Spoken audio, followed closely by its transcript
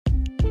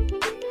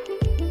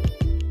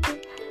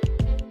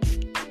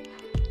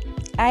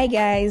Hi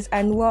guys,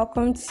 and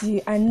welcome to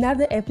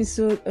another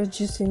episode of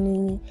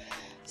Justinini.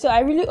 So I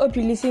really hope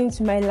you listened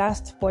to my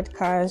last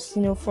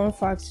podcast, fun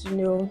facts,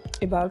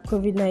 about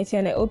COVID-19,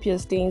 and I hope you're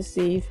staying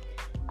safe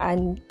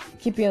and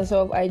keeping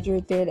yourself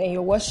hydrated and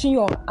you're washing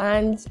your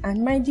hands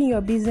and minding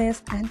your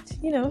business and,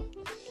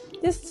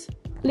 just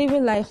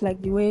living life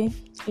like the way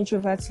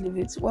introverts live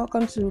it.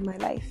 Welcome to my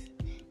life.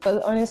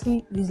 Because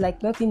honestly, it's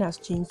like nothing has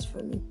changed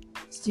for me.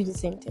 It's still the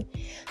same thing.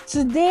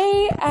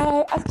 Today,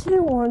 I actually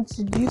want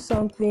to do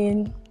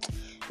something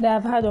that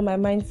I've had on my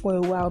mind for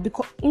a while.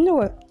 Because, you know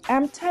what?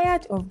 I'm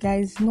tired of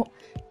guys not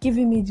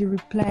giving me the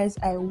replies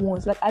I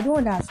want. Like, I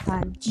don't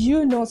understand. Do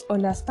you not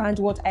understand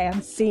what I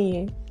am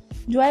saying?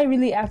 Do I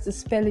really have to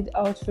spell it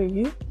out for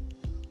you?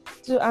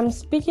 So, I'm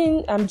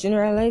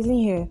generalizing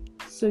here.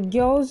 So,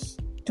 girls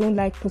don't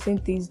like putting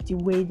things the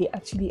way they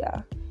actually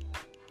are.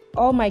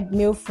 All my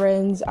male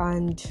friends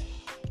and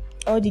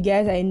all the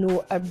guys I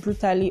know are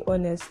brutally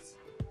honest.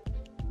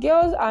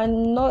 Girls are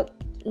not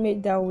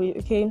made that way,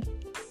 okay?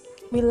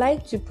 We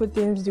like to put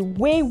things the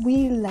way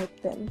we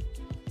like them.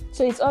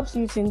 So it's up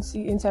to you to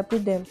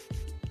interpret them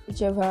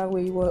whichever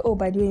way you want. Oh,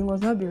 by the way, you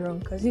must not be wrong,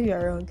 because if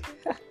you're wrong,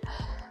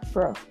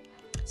 bro.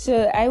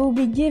 So I will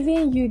be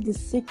giving you the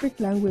secret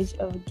language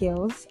of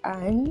girls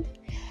and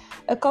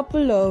a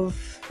couple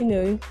of,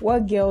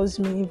 what girls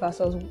mean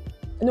versus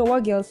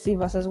what girls say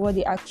versus what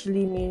they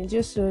actually mean,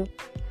 just so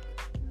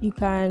you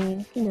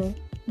can,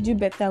 do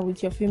better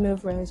with your female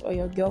friends or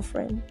your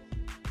girlfriend.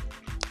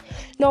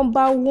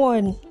 Number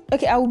one,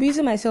 okay, I will be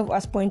using myself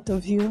as point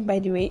of view, by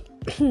the way.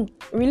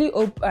 Really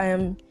hope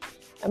I'm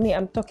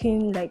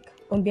talking like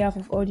on behalf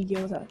of all the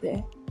girls out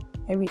there.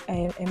 I mean,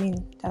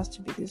 it has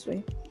to be this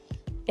way.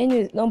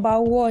 Anyways, number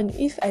one,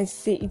 if I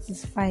say it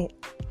is fine,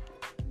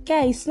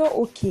 guys, it's not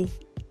okay.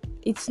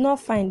 It's not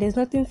fine. There's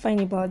nothing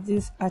fine about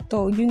this at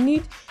all. You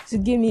need to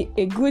give me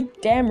a good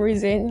damn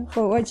reason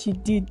for what you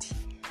did.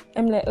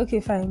 I'm like,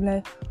 okay, fine. I'm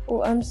like,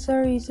 oh, I'm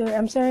sorry.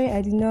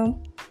 I did not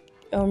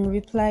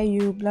reply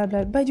you, blah,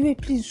 blah. By the way,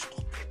 please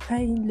stop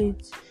replying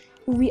late.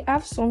 If we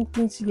have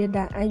something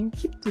together and you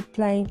keep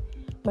replying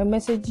my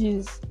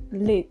messages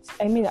late,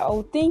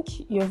 I'll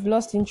think you've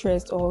lost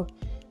interest or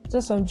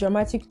just some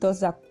dramatic thoughts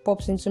that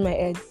pops into my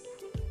head.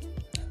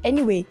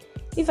 Anyway,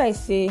 if I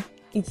say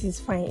it is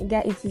fine,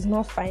 that it is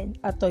not fine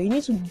at all, you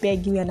need to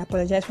beg me and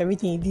apologize for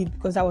everything you did,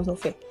 because that was not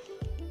fair,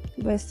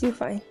 but it's still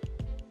fine.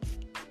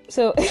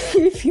 So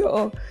if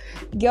your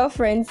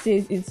girlfriend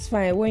says it's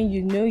fine when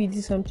you know you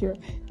did something wrong,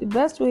 the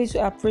best way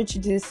to approach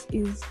this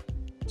is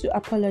to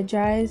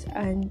apologize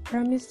and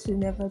promise to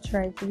never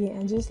try it again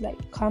and just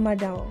calm her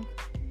down.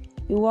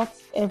 It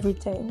works every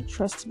time,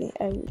 trust me,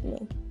 I would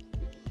know.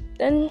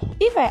 Then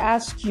if I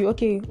ask you,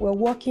 okay, we're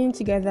working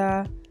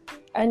together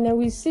and then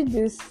we see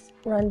this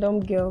random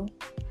girl,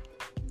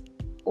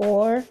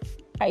 or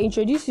I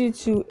introduce you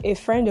to a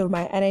friend of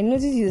mine and I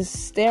notice you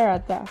stare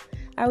at her,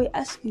 I will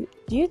ask you,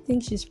 do you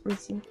think she's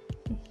pretty?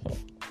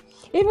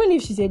 Even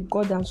if she's a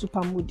goddamn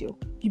supermodel,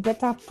 you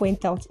better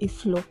point out a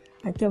flaw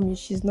and tell me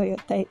she's not your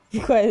type,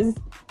 because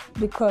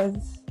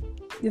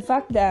the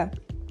fact that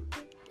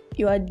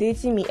you are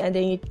dating me and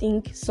then you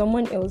think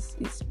someone else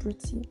is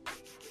pretty,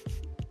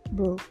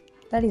 bro,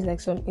 that is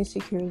like some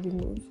insecurity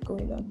move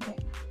going on there.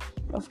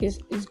 Of course,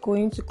 it's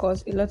going to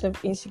cause a lot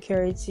of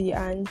insecurity,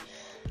 and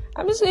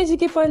I'm just going to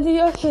keep on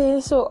thinking,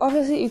 okay, so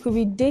obviously it could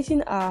be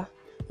dating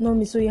not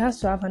me, so he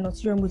has to have an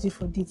ulterior motive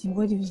for dating.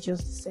 What if it's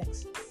just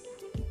sex?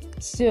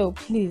 So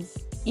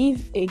please,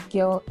 if a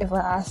girl ever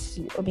asks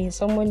you,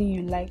 someone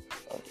you like,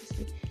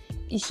 obviously,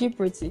 is she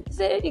pretty?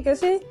 You can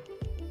say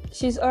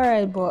she's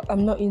alright, but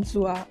I'm not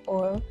into her,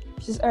 or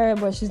she's alright,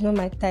 but she's not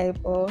my type,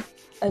 or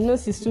I know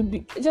she's too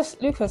big.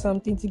 Just look for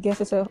something to get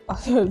yourself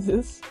out of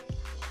this.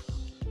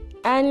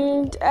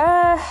 And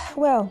I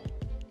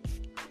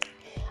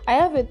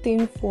have a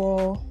thing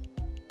for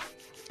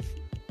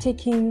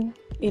taking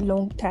a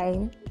long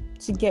time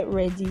to get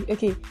ready.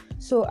 Okay,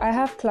 so I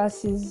have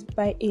classes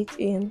by 8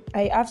 a.m.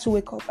 I have to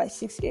wake up by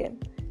 6 a.m.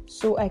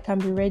 so I can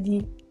be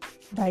ready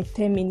by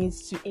 10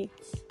 minutes to 8.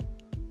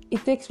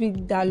 It takes me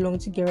that long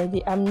to get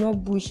ready. I'm not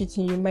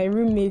bullshitting you. My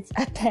roommates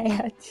are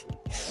tired.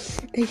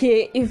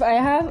 Okay, if I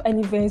have an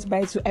event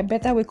by 2, I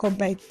better wake up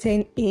by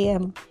 10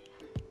 a.m.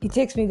 It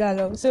takes me that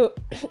long. So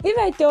if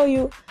I tell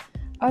you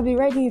I'll be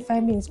ready in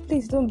 5 minutes,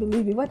 please don't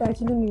believe it. What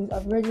actually means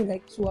I'll be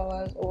ready 2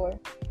 hours or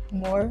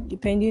more,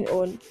 depending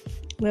on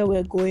where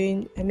we're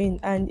going.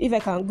 And if I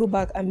can go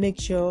back and make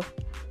sure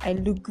I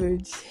look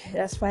good,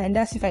 that's fine.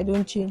 That's if I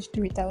don't change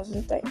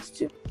 3,000 times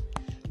too.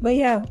 But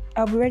yeah,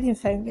 I'll be ready in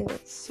 5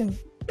 minutes. So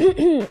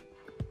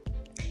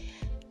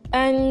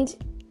and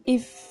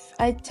if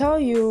I tell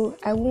you,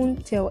 I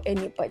won't tell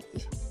anybody.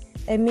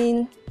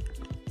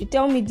 You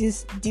tell me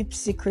this deep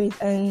secret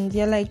and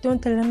you're like,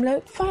 don't tell them. I'm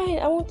like, fine,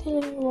 I won't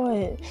tell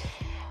anyone.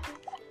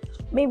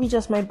 Maybe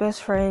just my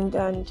best friend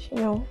and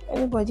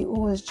anybody who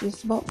was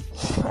just, but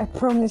I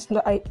promise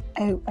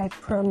I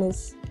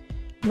promise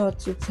not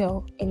to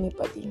tell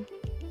anybody.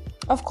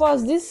 Of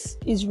course, this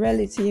is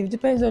relative,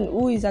 depends on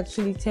who is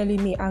actually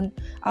telling me and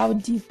how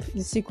deep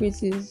the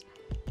secret is.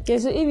 Okay,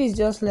 so if it's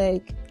just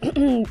like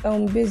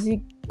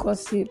basic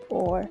gossip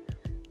or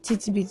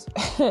tidbits,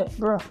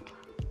 bro,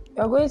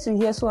 you're going to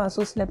hear so and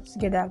so slept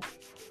together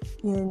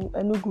in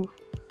Enugu,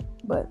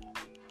 but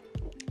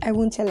I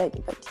won't tell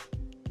anybody.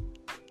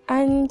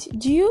 And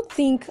do you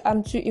think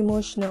I'm too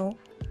emotional?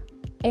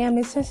 I am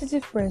a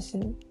sensitive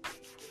person,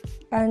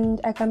 and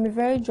I can be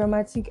very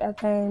dramatic at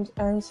times,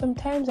 and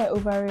sometimes I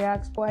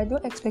overreact, but I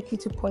don't expect you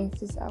to point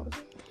this out.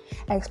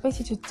 I expect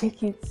you to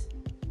take it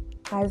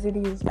as it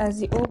is, as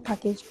the old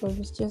package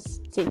comes,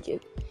 just take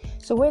it.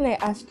 So when I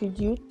ask you,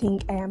 do you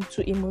think I am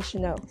too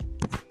emotional?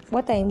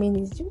 What I mean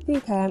is, do you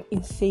think I am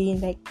insane?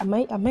 Like, am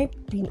I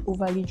being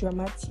overly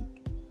dramatic?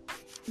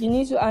 You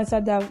need to answer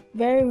that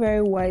very,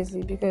 very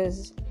wisely,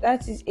 because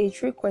that is a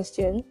trick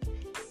question.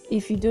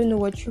 If you don't know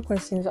what trick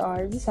questions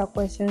are, these are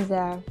questions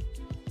that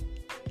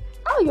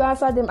how you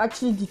answer them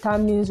actually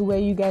determines where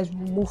you guys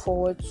will move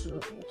forward to.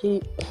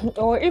 Okay,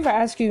 or if I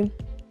ask you,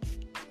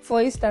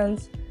 for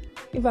instance,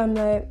 if I'm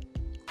like,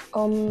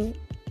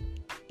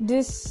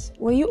 this,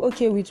 were you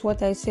okay with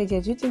what I said? Do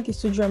you think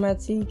it's too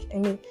dramatic? I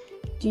mean,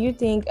 do you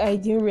think I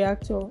didn't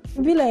react? Or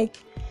be like,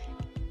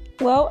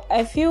 well,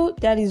 I feel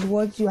that is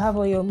what you have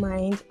on your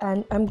mind,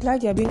 and I'm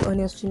glad you're being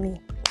honest with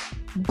me.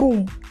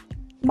 Boom,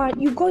 man,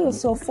 you got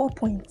yourself 4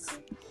 points,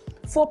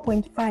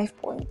 4.5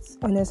 points.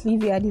 Honestly,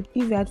 if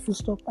you had full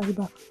stop at the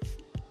back.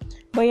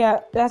 But yeah,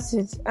 that's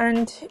it.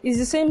 And it's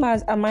the same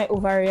as, am I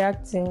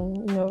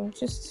overreacting?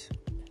 Just.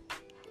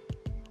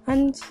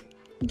 And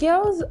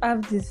girls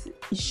have this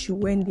issue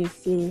when they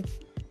say,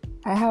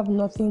 I have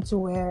nothing to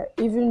wear,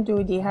 even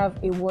though they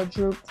have a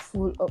wardrobe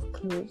full of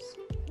clothes.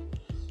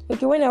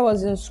 Okay, when I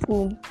was in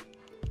school,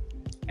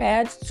 I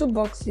had 2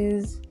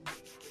 boxes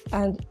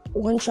and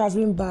 1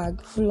 traveling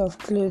bag full of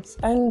clothes,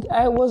 and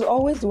I was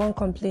always the one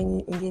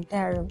complaining in the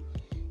entire room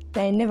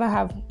that I never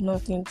have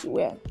nothing to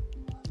wear.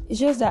 It's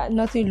just that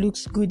nothing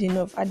looks good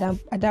enough at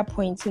that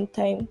point in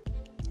time.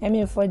 I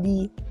mean, for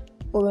the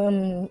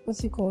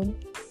what's it called?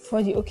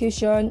 For the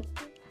occasion,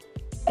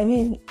 I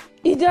mean,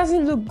 it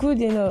doesn't look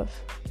good enough.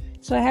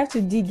 So I have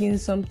to dig in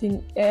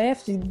something. I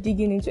have to dig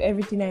into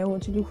everything I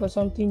want to look for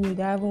something new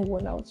that I haven't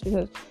worn out,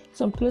 because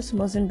some clothes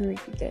mustn't be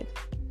repeated.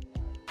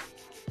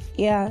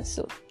 Yeah,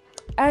 so.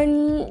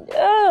 And,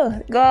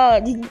 oh,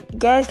 God, you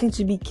guys need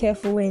to be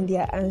careful when they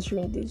are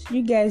answering this.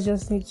 You guys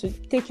just need to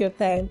take your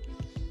time.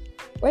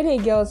 When a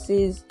girl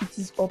says it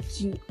is up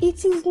to you,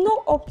 it is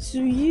not up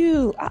to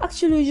you. I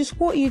actually just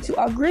want you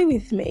to agree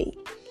with me.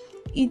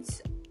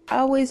 It's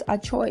always a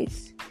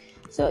choice.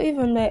 So if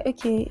I'm like,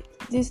 okay,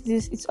 this,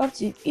 it's up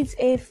to you. It's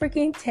a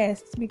freaking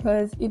test,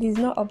 because it is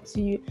not up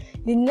to you.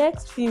 The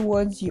next few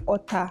words you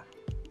utter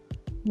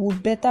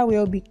would better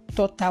well be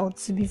thought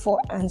out before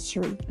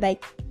answering.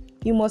 Like,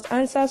 you must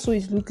answer so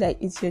it looks like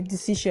it's your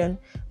decision,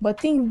 but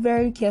think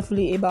very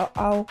carefully about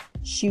how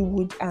she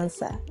would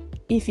answer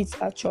if it's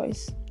a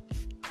choice.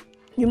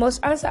 You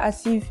must answer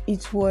as if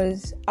it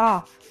was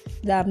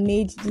that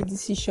made the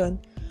decision.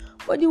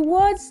 But the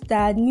words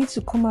that need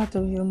to come out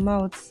of your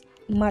mouth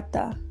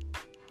matter.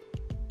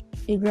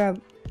 A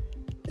grab.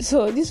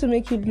 So this will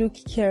make you look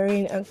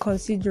caring and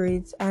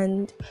considerate,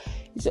 and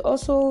it will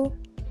also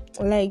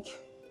like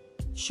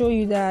show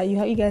you that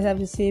you guys have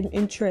the same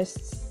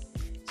interests.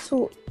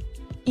 So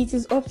it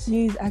is up to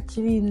you is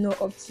actually not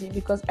up to you,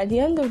 because at the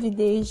end of the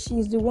day,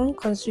 she's the one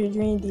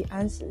considering the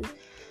answers.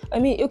 I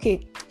mean,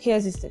 okay,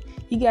 here's this thing.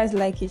 You guys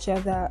like each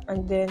other,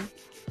 and then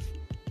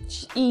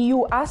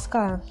you ask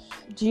her,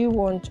 do you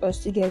want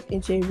us to get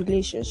into a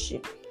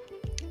relationship?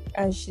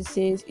 And she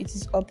says, it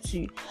is up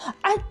to you.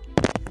 I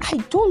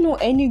don't know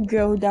any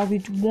girl that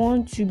would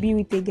want to be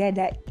with a guy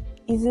that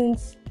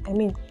isn't,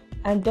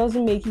 and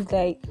doesn't make it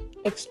like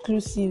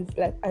exclusive,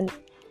 like an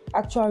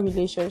actual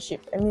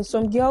relationship. I mean,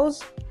 some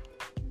girls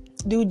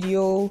do the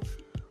whole,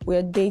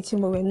 we're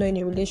dating but we're not in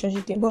a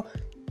relationship thing. But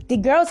the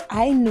girls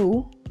I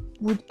know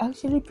would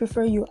actually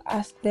prefer you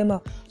ask them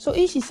out. So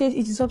if she says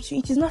it is up to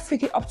you, it is not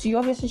freaking up to you.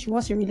 Obviously, she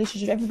wants a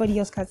relationship. Everybody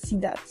else can see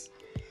that.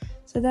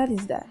 So that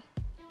is that.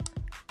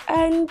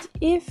 And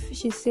if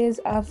she says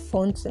have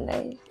fun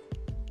tonight,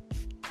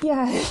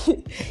 yeah.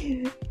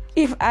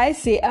 If I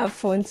say have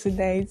fun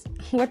tonight,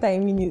 what I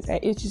mean is I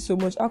hate you so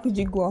much. How could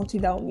you go out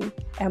without me?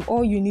 I'm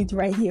all you need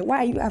right here. Why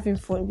are you having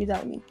fun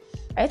without me?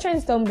 Are you trying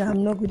to tell me that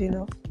I'm not good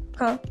enough?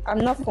 I'm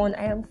not fun.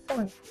 I am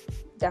fun.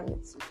 Damn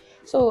it.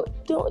 So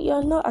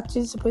you're not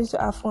actually supposed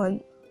to have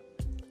fun.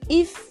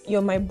 If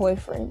you're my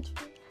boyfriend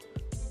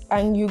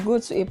and you go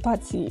to a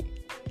party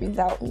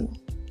without me,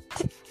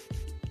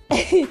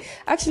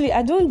 actually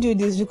I don't do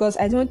this because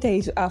I don't tell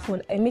you to have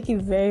fun. I make it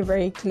very,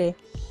 very clear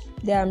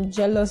that I'm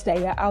jealous that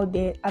you're out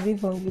there having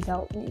fun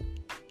without me.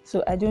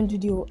 So I don't do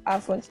the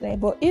have fun tonight.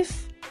 But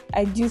if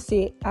I do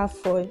say have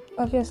fun,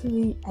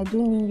 obviously I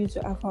don't need you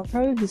to have fun. I'll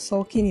probably be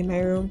sulking in my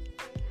room.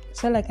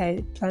 It's not like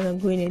I plan on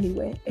going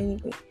anywhere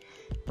anyway.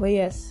 But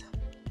yes,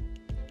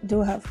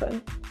 do have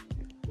fun.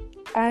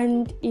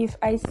 And if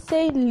I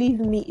say leave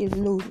me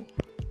alone,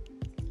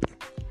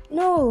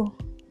 no,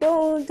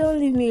 don't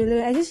leave me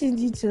alone. I just need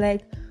you to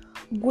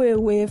go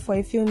away for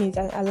a few minutes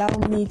and allow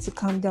me to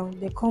calm down.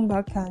 They come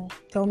back and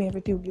tell me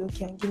everything will be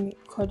okay and give me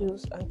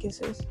cuddles and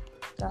kisses.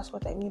 That's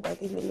what I mean by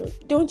leave alone.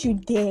 Don't you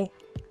dare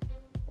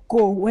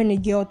go when a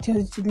girl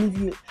tells you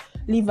to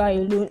leave her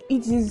alone.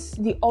 It is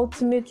the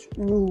ultimate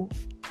rule.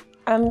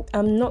 I'm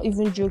not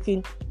even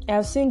joking.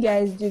 I've seen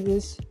guys do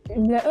this.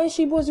 I'm like, oh,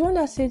 she was the one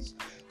that said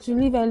to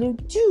leave her alone.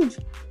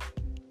 Dude,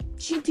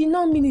 she did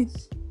not mean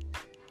it.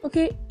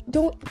 Okay,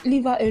 don't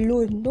leave her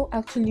alone. Don't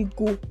actually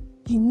go.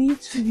 You need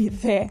to be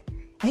there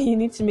and you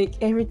need to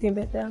make everything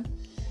better.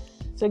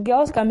 So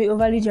girls can be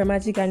overly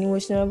dramatic and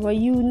emotional, but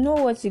you know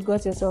what you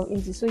got yourself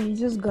into, so you're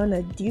just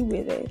gonna deal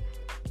with it.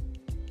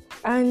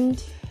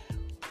 And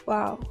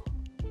wow,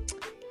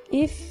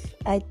 if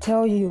I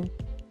tell you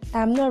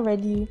I'm not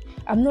really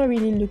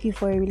looking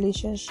for a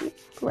relationship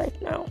right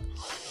now.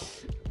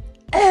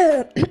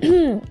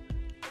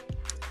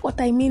 What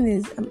I mean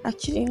is I'm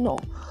actually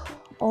not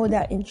all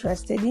that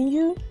interested in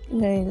you.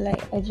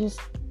 Like I just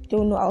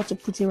don't know how to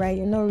put it right.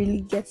 You're not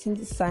really getting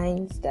the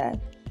signs that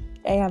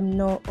I am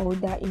not all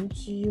that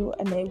into you,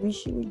 and I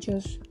wish you would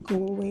just go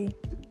away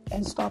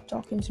and stop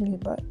talking to me.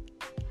 But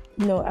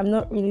no, I'm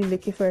not really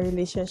looking for a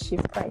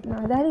relationship right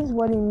now. That is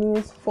what it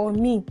means for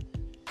me.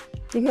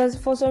 Because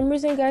for some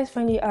reason, guys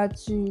find it hard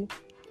to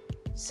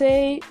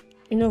say,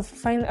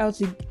 find out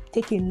to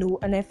take a no,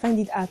 and I find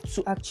it hard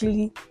to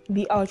actually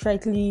be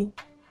outrightly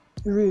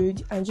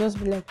rude and just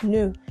be like,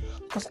 no,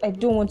 because I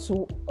don't want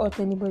to hurt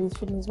anybody's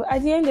feelings. But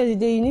at the end of the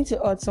day, you need to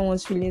hurt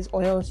someone's feelings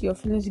or else your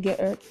feelings get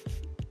hurt.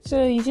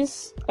 So you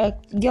just,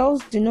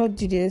 girls do not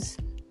do this,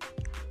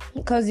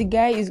 because the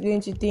guy is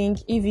going to think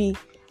if he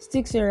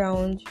sticks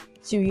around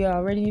till you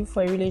are ready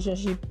for a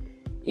relationship,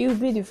 he will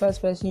be the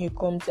first person you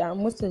come to,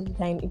 and most of the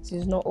time it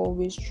is not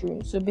always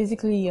true. So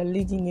basically you're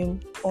leading him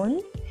on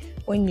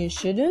when you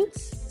shouldn't.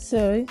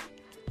 So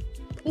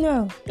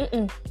no,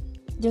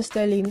 just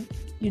tell him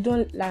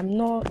I'm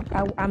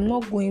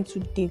not going to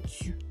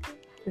date you.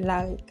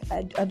 Like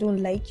I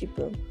don't like you,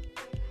 bro.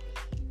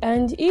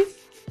 And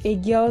if a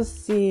girl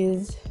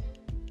says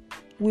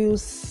we'll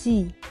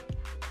see,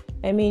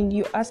 I mean,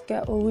 you ask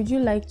her, oh, would you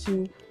like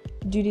to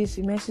do this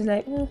with me? She's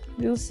like,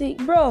 we'll see,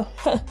 bro.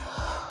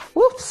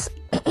 Whoops.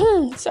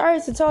 Sorry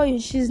to tell you,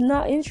 she's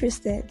not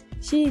interested.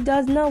 She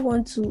does not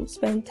want to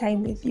spend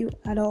time with you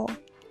at all.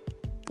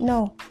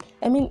 No.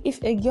 I mean,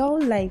 if a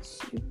girl likes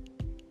you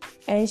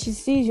and she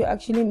sees you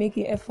actually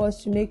making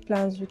efforts to make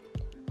plans with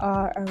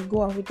her and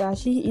go out with her,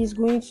 she is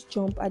going to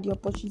jump at the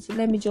opportunity.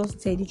 Let me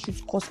just tell the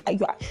truth, because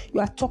you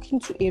are talking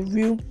to a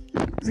real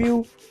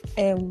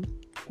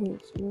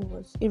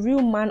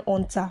man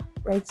hunter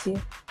right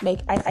here.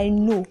 Like I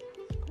know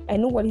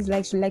what it's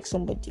like to like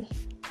somebody.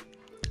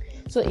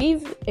 So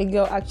if a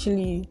girl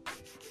actually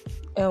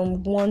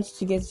wants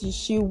to get you,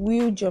 she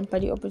will jump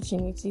at the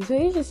opportunity. So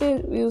if she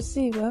says we'll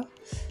see, well,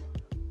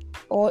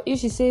 or if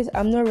she says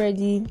I'm not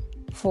ready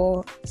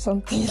for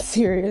something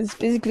serious,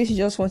 basically she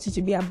just wants it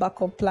to be a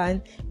backup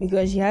plan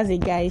because she has a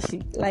guy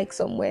she likes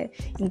somewhere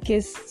in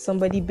case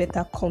somebody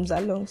better comes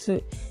along. So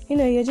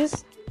you're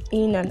just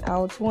in and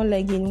out, one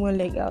leg in, one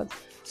leg out.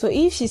 So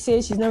if she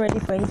says she's not ready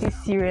for anything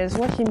serious,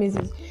 what she means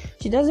is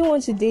she doesn't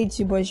want to date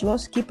you, but she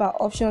wants to keep her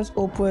options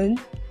open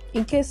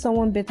in case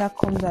someone better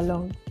comes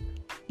along.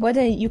 But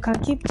then you can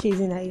keep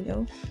chasing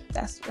her,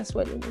 That's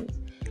what it means.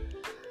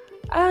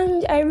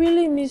 And I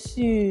really miss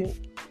you.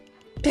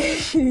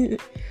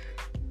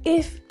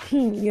 If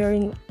you're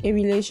in a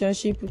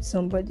relationship with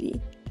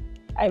somebody,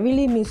 I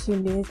really miss you,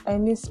 miss. I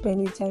miss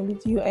spending time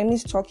with you. I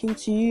miss talking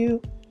to you.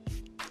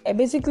 I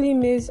basically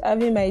miss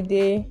having my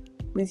day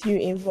with you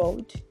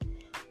involved.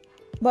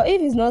 But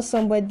if it's not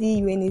somebody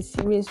you're in a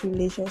serious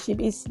relationship,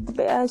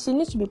 she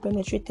needs to be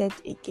penetrated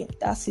again.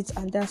 That's it,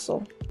 and that's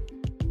all.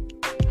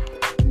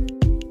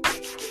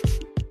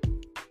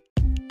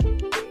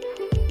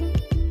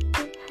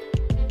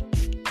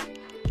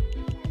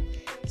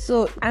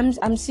 So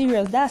I'm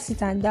serious. That's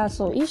it, and that's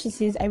all. If she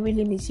says I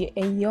really miss you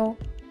and you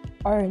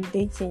aren't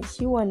dating,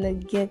 she wanna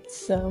get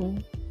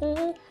some.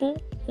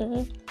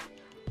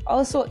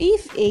 Also,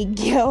 if a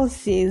girl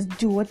says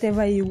do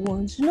whatever you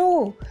want,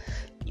 no.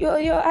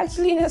 You're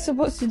actually not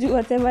supposed to do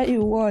whatever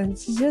you want.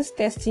 She's just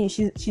testing.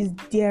 She's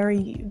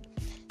daring you.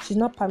 She's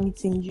not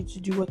permitting you to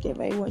do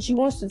whatever you want. She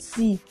wants to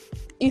see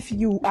if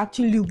you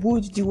actually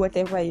would do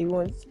whatever you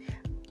want.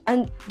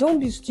 And don't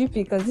be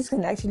stupid, because this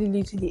can actually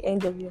lead to the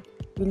end of your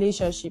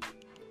relationship.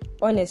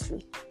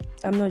 Honestly,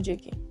 I'm not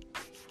joking.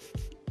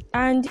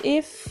 And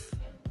if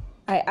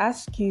I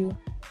ask you,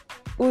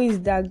 who is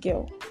that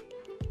girl?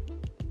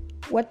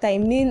 What I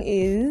mean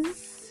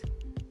is,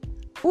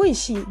 who is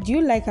she? Do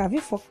you like her? Have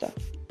you fucked her?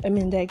 I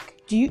mean,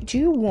 like, do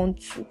you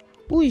want to?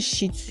 Who is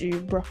she to you,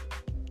 bro?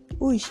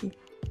 Who is she?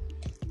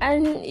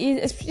 And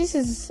this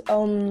is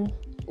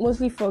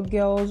mostly for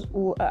girls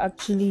who are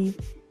actually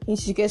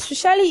insecure,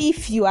 especially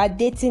if you are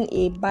dating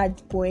a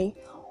bad boy,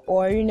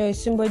 or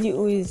somebody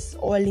who is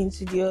all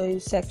into the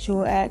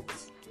sexual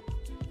acts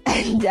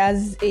and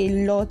has a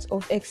lot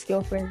of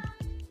ex-girlfriends.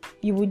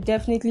 You would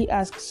definitely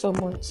ask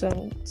someone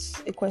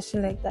a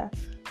question like that.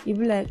 you'll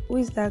be like, who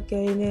is that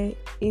girl?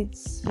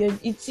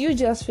 It's you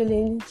just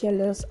feeling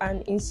jealous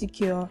and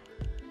insecure.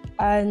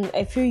 And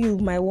I feel you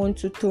might want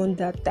to tone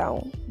that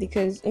down,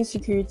 because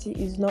insecurity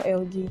is not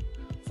healthy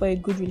for a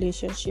good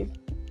relationship.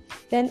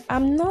 Then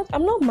I'm not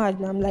mad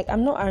now.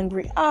 I'm not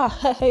angry.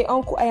 Hey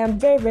uncle, I am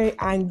very, very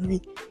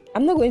angry.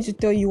 I'm not going to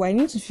tell you. I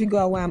need to figure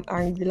out why I'm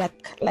angry.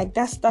 Like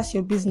that's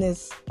your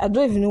business. I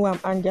don't even know why I'm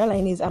angry. All I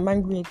know is I'm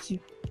angry at you.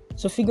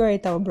 So figure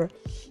it out, bro.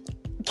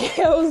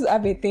 Girls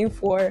have a thing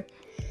for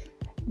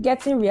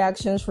getting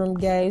reactions from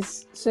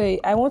guys. So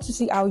I want to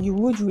see how you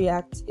would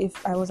react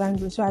if I was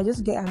angry. So I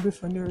just get angry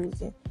for no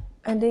reason.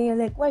 And then you're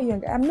like, why are you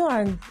angry? I'm not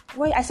angry.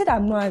 Why? I said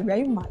I'm not angry. Are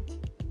you mad?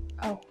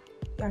 Oh,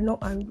 you're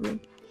not angry.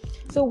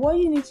 So what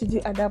you need to do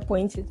at that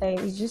point in time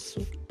is just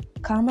to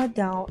calm her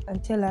down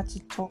and tell her to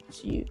talk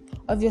to you.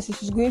 Obviously,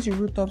 she's going to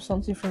root up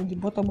something from the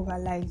bottom of her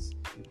lives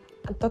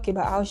and talk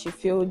about how she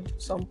failed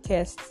some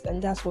tests and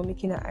that's what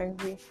making her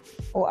angry,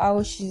 or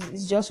how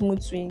she's just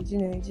mood swings,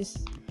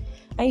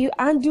 and you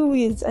undo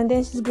it, and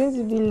then she's going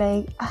to be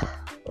like,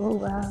 oh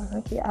wow,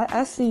 okay,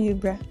 I see you,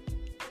 bruh.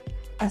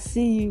 I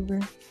see you,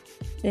 bruh.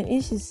 Then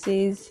if she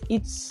says,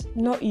 it's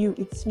not you,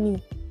 it's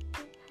me,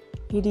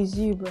 it is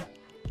you, bruh.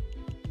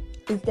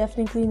 It's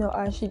definitely not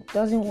her. She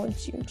doesn't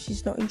want you.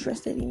 She's not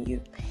interested in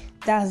you.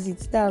 That's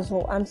it. That's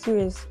all. I'm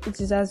serious.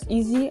 It is as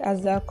easy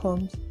as that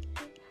comes.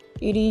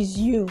 It is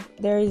you.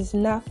 There is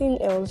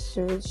nothing else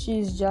to it.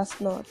 She's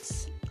just not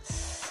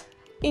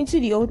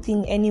into the whole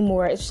thing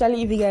anymore.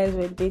 Especially if you guys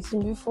were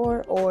dating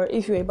before, or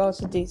if you're about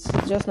to date,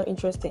 she's just not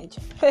interested.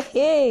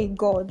 Hey,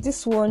 God,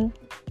 this one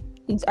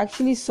is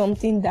actually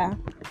something that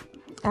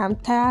I'm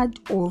tired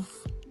of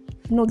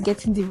not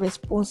getting the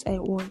response I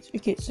want.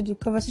 Okay, so the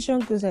conversation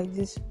goes like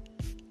this.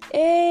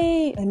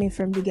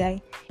 From the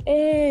guy.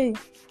 Hey,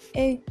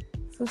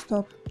 full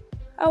stop.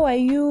 How are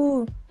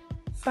you?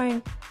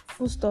 Fine,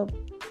 full stop.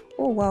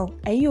 Oh wow,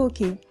 are you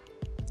okay?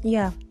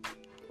 Yeah.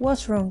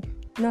 What's wrong?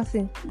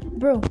 Nothing.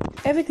 Bro,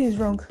 everything's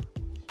wrong.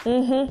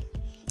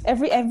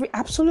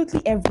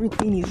 Absolutely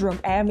everything is wrong.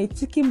 I am a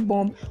ticking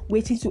bomb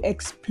waiting to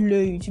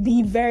explode.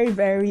 Be very,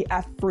 very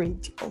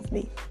afraid of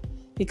me,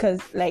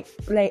 because like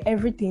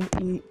everything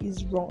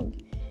is wrong.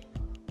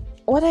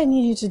 What I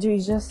need you to do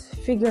is just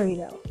figure it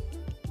out,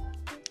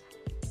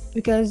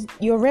 because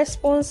your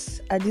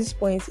response at this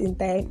point in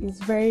time is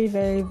very,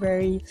 very,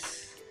 very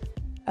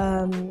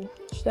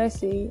should I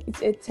say,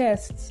 it's a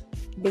test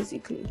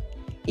basically.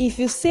 If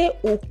you say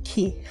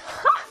okay,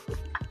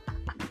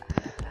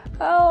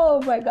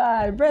 oh my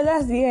god, bro,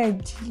 that's the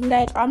end.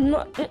 Like, I'm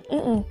not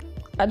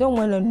I don't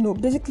want to know.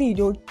 Basically, you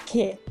don't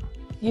care.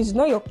 It's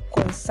not your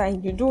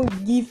concern. You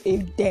don't give a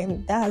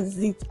damn. That's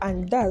it,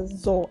 and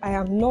that's all. I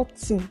am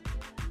nothing.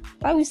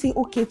 Why will you say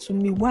okay to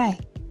me? Why?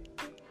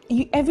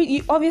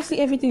 Obviously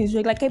everything is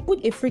wrong. Like, I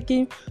put a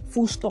freaking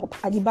full stop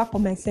at the back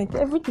of my sentence.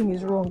 Everything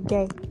is wrong,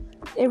 guy.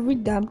 Every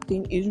damn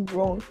thing is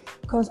wrong,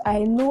 because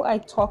I know I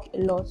talk a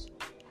lot.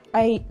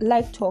 I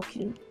like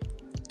talking.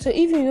 So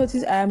if you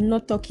notice I am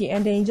not talking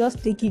and then you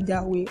just take it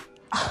that way,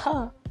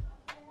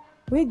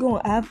 we're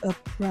gonna have a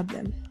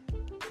problem.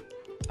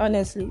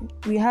 Honestly,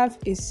 we have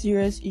a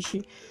serious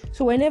issue.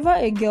 So whenever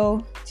a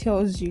girl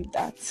tells you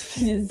that,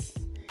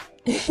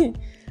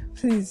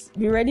 please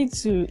be ready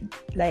to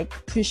like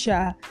push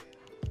her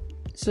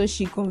so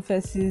she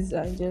confesses,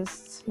 and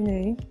just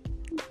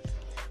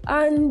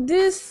and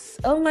this,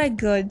 oh my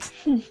god.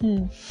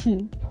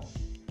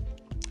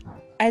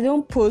 I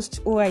don't post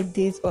who I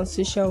date on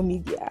social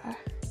media.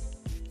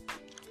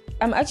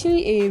 I'm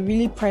actually a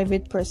really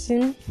private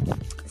person.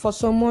 For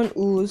someone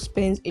who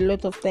spends a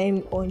lot of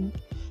time on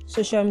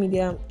social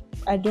media,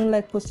 I don't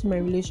like posting my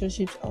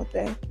relationships out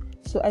there.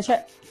 So I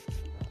try.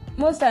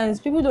 Most times,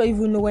 people don't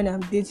even know when I'm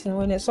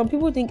dating. Some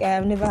people think I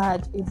have never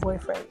had a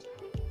boyfriend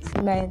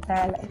in my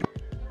entire life.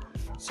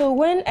 So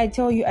when I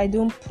tell you I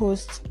don't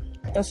post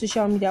on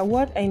social media,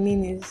 what I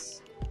mean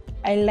is,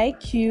 I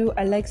like you,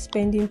 I like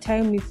spending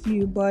time with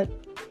you, but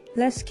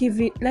let's keep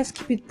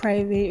it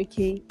private,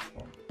 okay?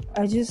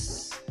 I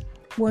just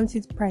want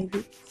it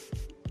private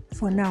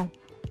for now,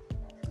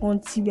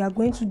 until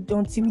we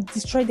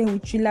destroy them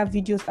with thriller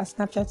videos and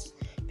Snapchat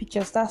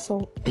pictures. That's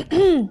all.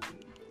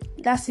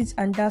 That's it,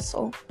 and that's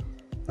all.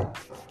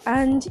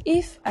 And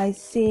if I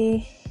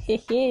say,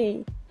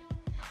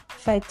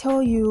 if I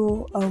tell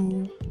you,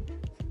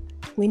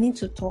 we need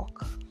to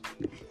talk,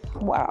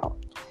 wow,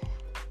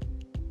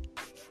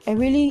 I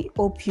really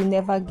hope you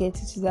never get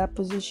to that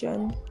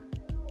position.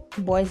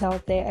 Boys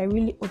out there, I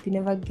really hope you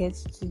never get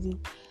to the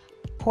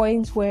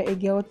point where a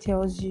girl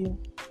tells you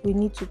we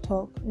need to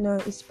talk. No,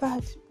 it's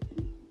bad.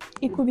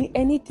 It could be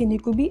anything.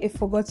 It could be a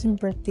forgotten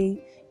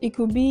birthday. It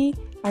could be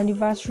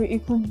anniversary.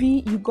 It could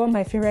be you got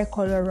my favorite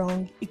color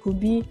wrong. It could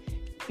be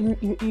you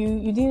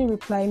didn't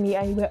reply me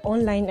and you were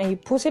online and you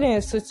posted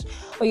on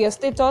your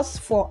status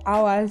for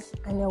hours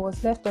and I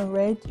was left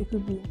unread. It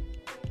could be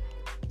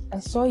I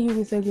saw you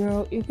with a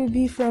girl. It could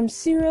be from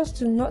serious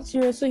to not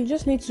serious. So you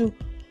just need to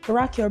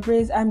rack your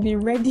brains and be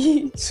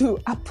ready to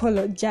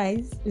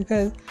apologize,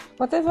 because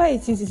whatever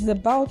it is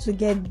about to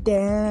get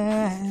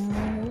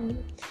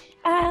down.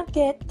 I'll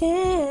get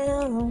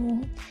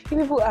down. You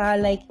people are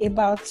like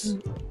about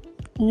to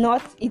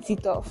not eat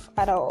it off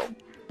at all.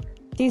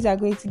 Things are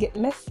going to get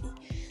messy.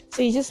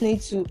 So you just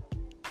need to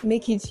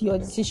make it your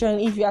decision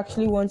if you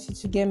actually want it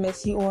to get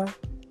messy or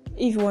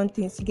if you want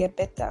things to get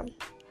better.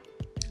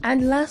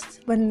 And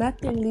last but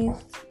not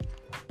least,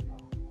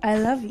 I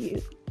love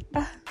you.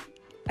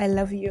 I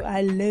love you.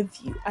 I love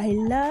you. I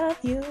love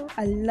you.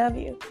 I love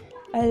you.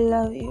 I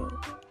love you.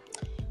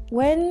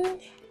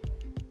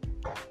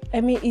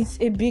 It's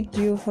a big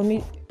deal for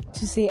me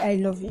to say I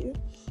love you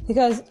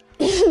because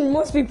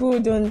most people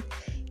don't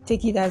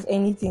take it as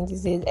anything to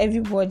say.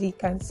 Everybody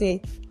can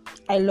say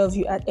I love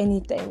you at any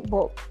time,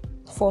 but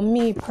for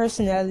me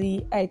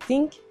personally, I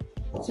think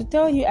to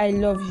tell you I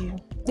love you,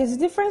 there's a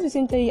difference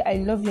between telling you I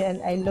love you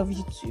and I love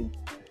you too.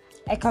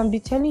 I can be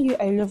telling you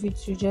I love you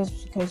too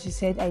just because you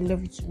said I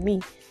love you to me,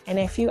 and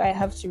I feel I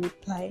have to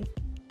reply.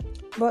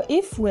 But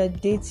if we're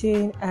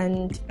dating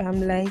and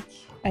I'm like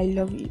I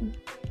love you,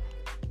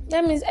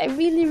 that means I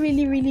really,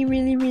 really, really,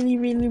 really, really,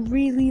 really,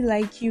 really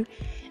like you.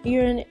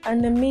 You're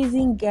an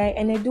amazing guy,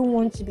 and I don't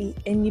want to be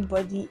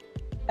anybody.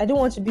 I don't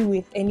want to be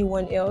with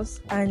anyone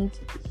else. And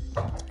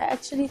I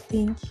actually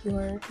think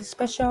you're the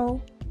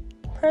special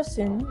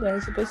person that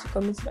is supposed to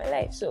come into my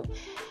life. So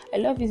I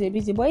love you is a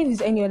busy. But if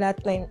it's any other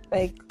time,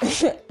 like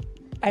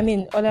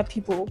other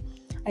people,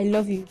 I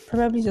love you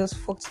probably just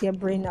fucked their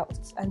brain out,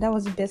 and that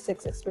was the best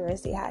sex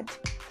experience they had.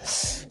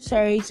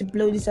 Sorry to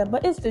blow this up,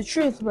 but it's the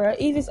truth, bro.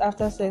 If it's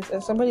after sex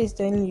and somebody is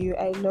telling you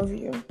I love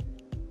you,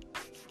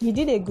 you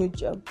did a good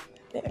job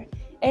there.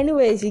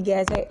 Anyways, you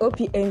guys, I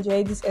hope you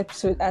enjoyed this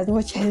episode as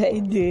much as I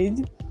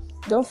did.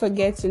 Don't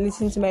forget to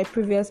listen to my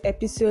previous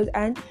episode,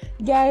 and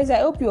guys, I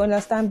hope you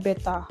understand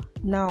better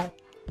now.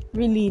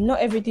 Really, not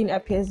everything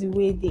appears the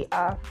way they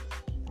are,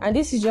 and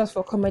this is just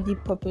for comedy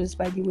purpose,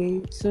 by the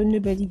way, so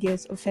nobody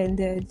gets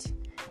offended.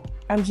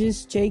 I'm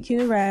just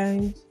joking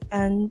around,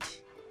 and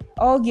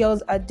all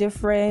girls are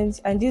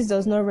different, and this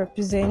does not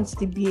represent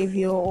the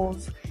behavior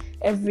of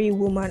every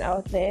woman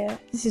out there.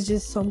 This is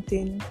just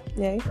something,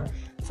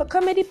 for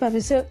comedy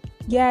purposes. So,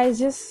 guys,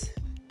 just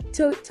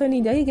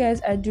Tony, that you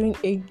guys are doing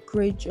a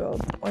great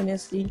job,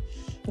 honestly,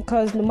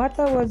 because no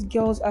matter what,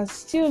 girls are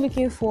still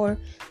looking for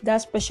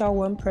that special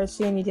one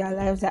person in their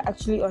lives that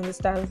actually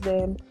understands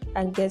them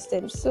and gets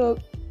them. So,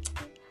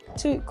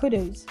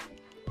 kudos.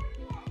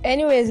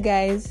 Anyways,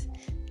 guys,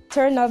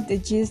 turn off the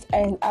gist,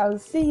 and I'll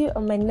see you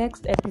on my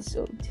next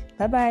episode.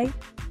 Bye bye.